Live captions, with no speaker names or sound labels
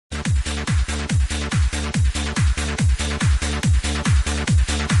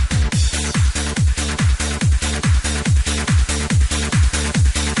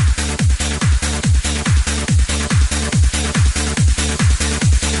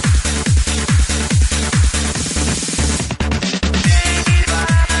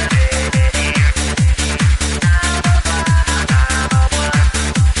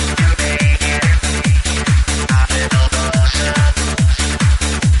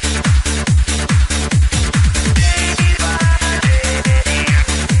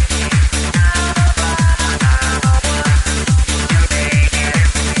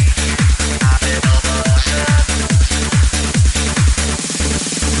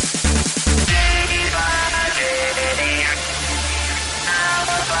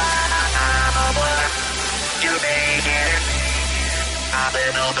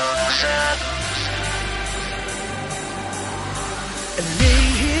And lay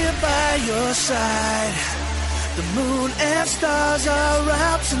here by your side. The moon and stars are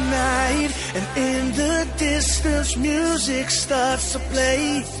out tonight, and in the distance music starts to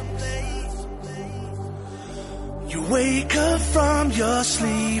play. You wake up from your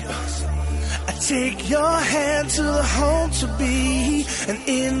sleep, I take your hand to the home to be, and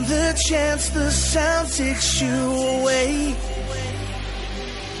in the chance the sound takes you away.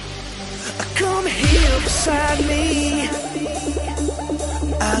 Come here beside me,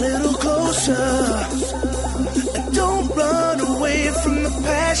 a little closer. Don't run away from the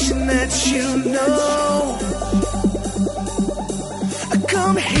passion that you know.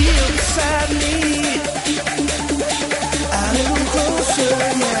 Come here beside me, a little closer,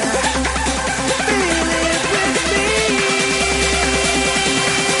 yeah. Feel it with me.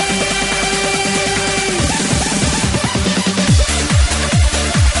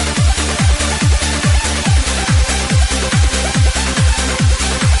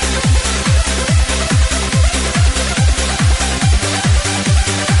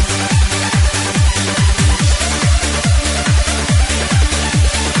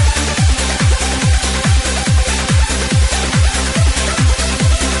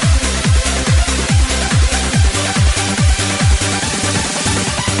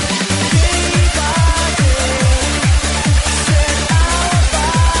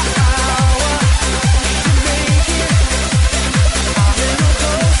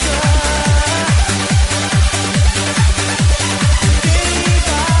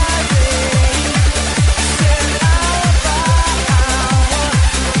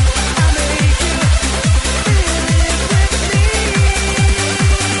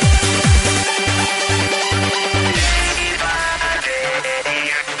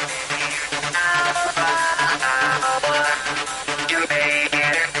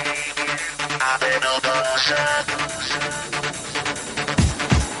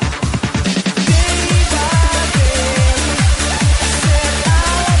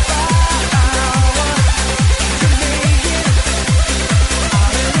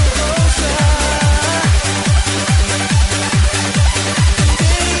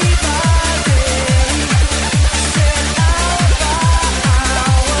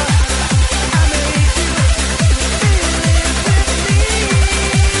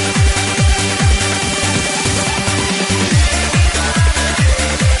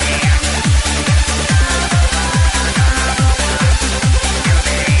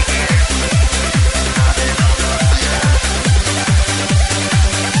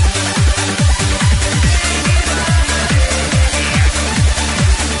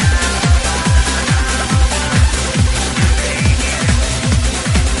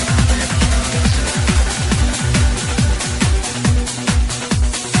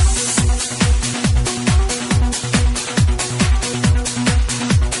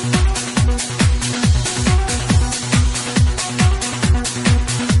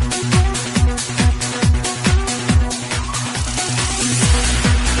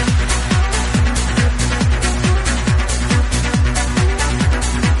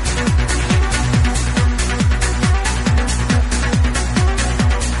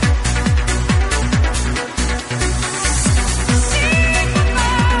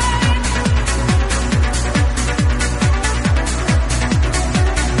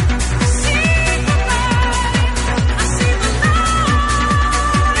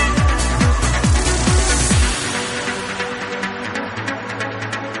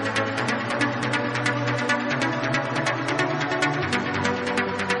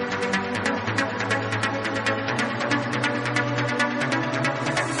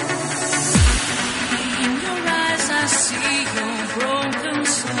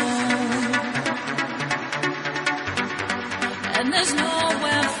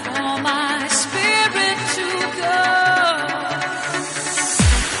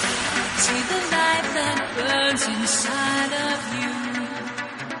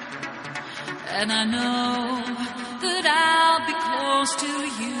 And I know that I'll be close to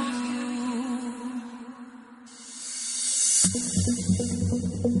you.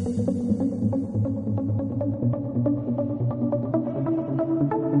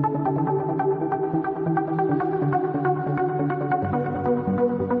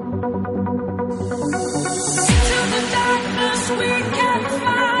 Into the darkness we can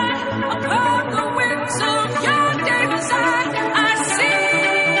fly, upon the wings of your day design. I see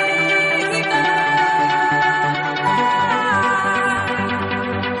the light.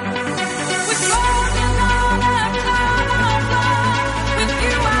 With golden on a cloud of love, with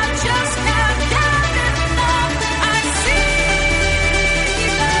you I just can't get enough. I see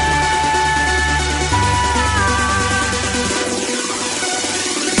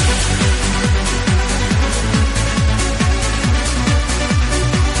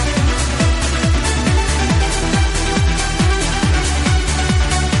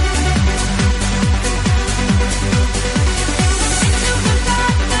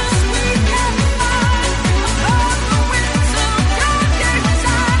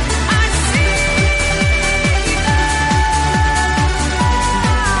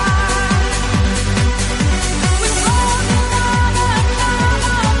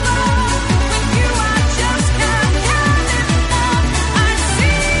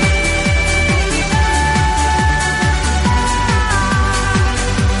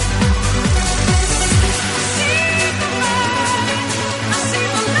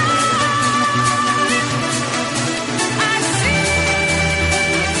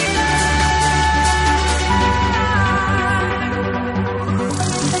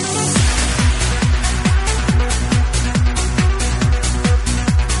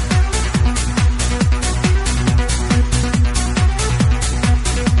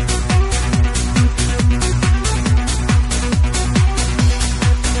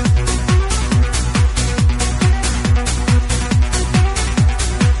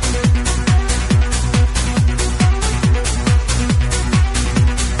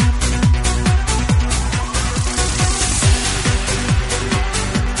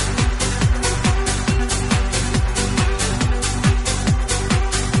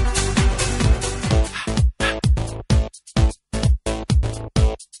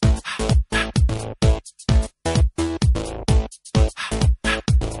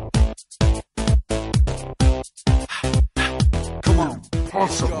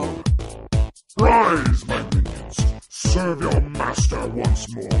impossible. Rise, my minions. Serve your master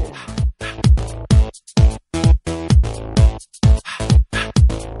once more.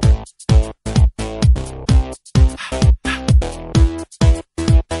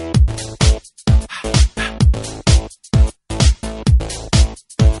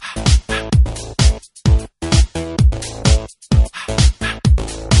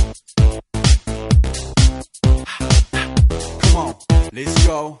 Let's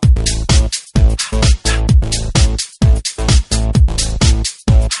go.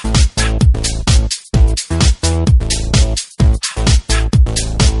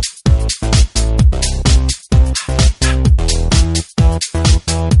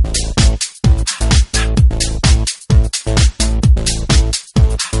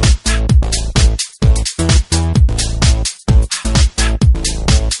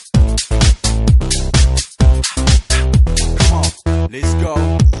 Let's go.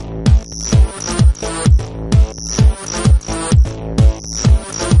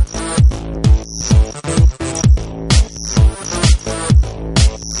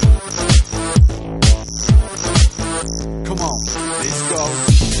 Come on, let's go.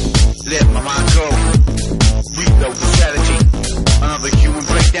 Let my mind go. Reload the strategy. Another human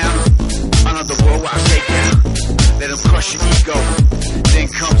breakdown. Another worldwide shakedown. Let them crush your ego. Then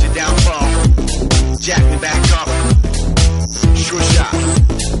comes your downfall. Jack me back up. Sureshot.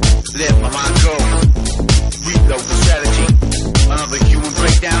 Let my mind go. Reload the strategy. Another human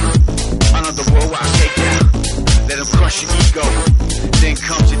breakdown. Another worldwide shakedown. Let them crush your ego. Then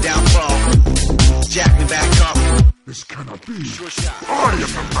comes your downfall. Jack me back up. This cannot be. Sureshot. I am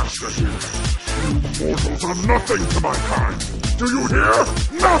the master here. You mortals are nothing to my kind. Do you hear?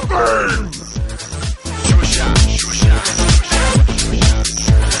 Nothing! Sureshot.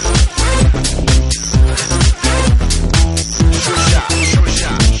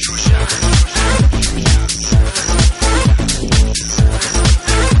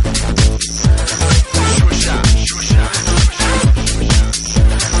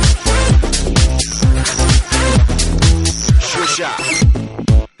 Sureshot.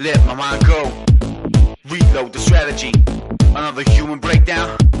 Let my mind go. Reload the strategy. Another human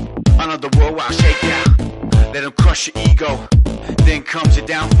breakdown. Another worldwide shakedown. Let them crush your ego. Then comes your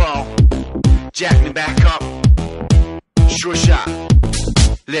downfall. Jack me back up. Sureshot.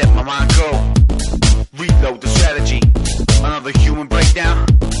 Let my mind go. Reload the strategy. Another human breakdown.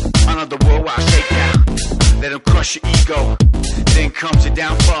 Another worldwide shakedown. Let them crush your ego. Then comes your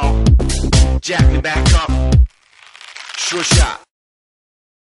downfall. Jack me back up. Sureshot.